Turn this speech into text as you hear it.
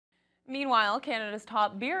Meanwhile, Canada's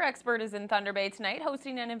top beer expert is in Thunder Bay tonight,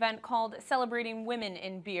 hosting an event called Celebrating Women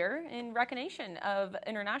in Beer in recognition of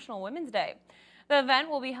International Women's Day. The event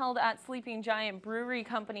will be held at Sleeping Giant Brewery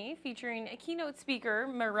Company, featuring a keynote speaker,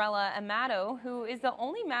 Mirella Amato, who is the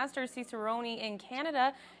only Master Cicerone in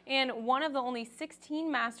Canada and one of the only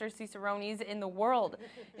 16 Master Cicerones in the world.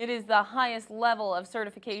 It is the highest level of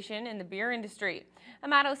certification in the beer industry.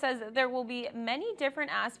 Amato says there will be many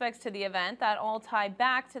different aspects to the event that all tie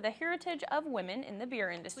back to the heritage of women in the beer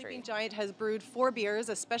industry. Sleeping Giant has brewed 4 beers,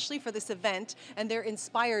 especially for this event, and they're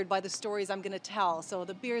inspired by the stories I'm going to tell. So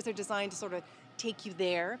the beers are designed to sort of take you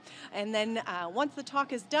there. And then once the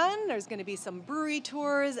talk is done, there's going to be some brewery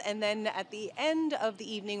tours, and then at the end of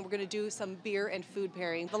the evening, we're going to do some beer and food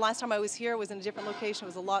pairing. The last time I was here, it was in a different location. It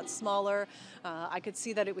was a lot smaller. I could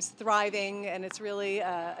see that it was thriving, and it's really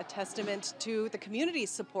a testament to the community's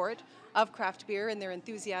support of craft beer and their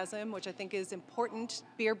enthusiasm, which I think is important.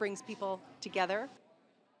 Beer brings people together.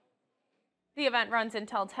 The event runs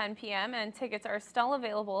until 10 p.m. and tickets are still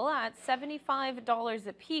available at $75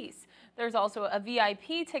 a piece. There's also a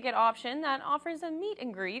VIP ticket option that offers a meet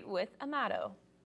and greet with Amato.